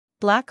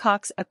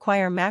Blackhawks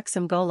acquire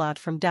Maxim Golod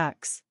from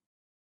Ducks.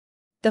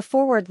 The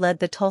forward led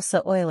the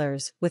Tulsa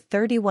Oilers with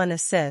 31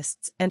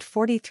 assists and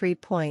 43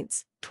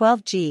 points,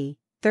 12G,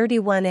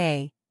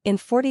 31A, in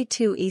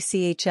 42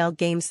 ECHL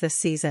games this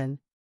season.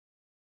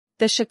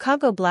 The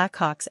Chicago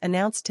Blackhawks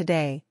announced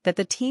today that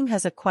the team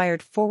has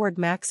acquired forward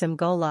Maxim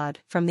Golod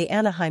from the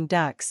Anaheim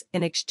Ducks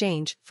in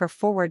exchange for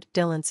forward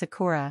Dylan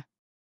Sikura.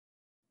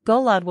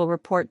 Golod will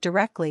report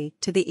directly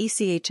to the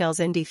ECHL's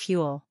Indy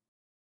Fuel.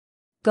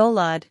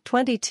 Golod,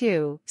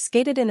 22,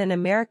 skated in an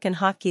American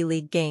Hockey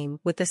League game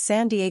with the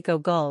San Diego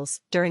Gulls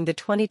during the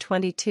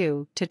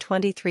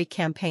 2022-23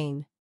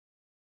 campaign.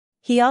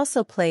 He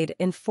also played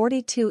in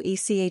 42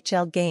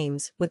 ECHL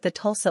games with the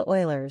Tulsa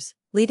Oilers,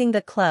 leading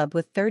the club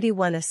with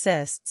 31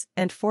 assists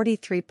and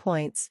 43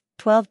 points,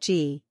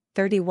 12G,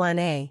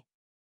 31A.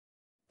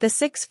 The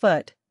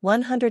 6-foot,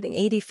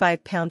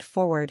 185-pound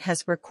forward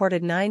has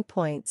recorded 9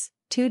 points,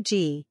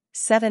 2G,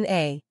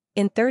 7A,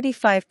 in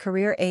 35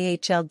 career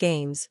AHL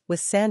games with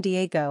San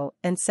Diego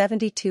and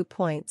 72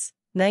 points,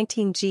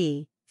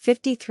 19G,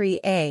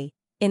 53A,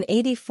 in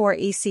 84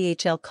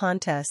 ECHL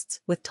contests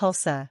with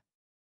Tulsa.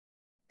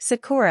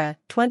 Sikura,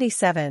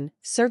 27,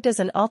 served as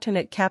an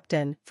alternate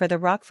captain for the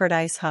Rockford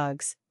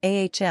IceHogs,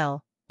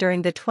 AHL,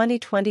 during the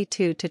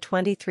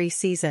 2022-23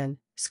 season,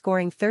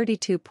 scoring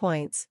 32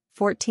 points,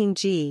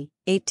 14G,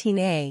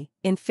 18A,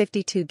 in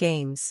 52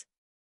 games.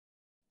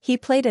 He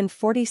played in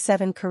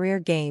 47 career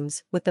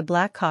games with the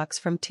Blackhawks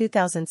from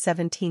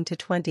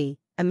 2017-20,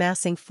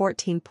 amassing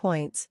 14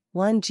 points,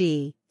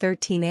 1G,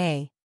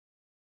 13A.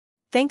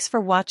 Thanks for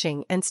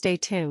watching and stay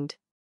tuned.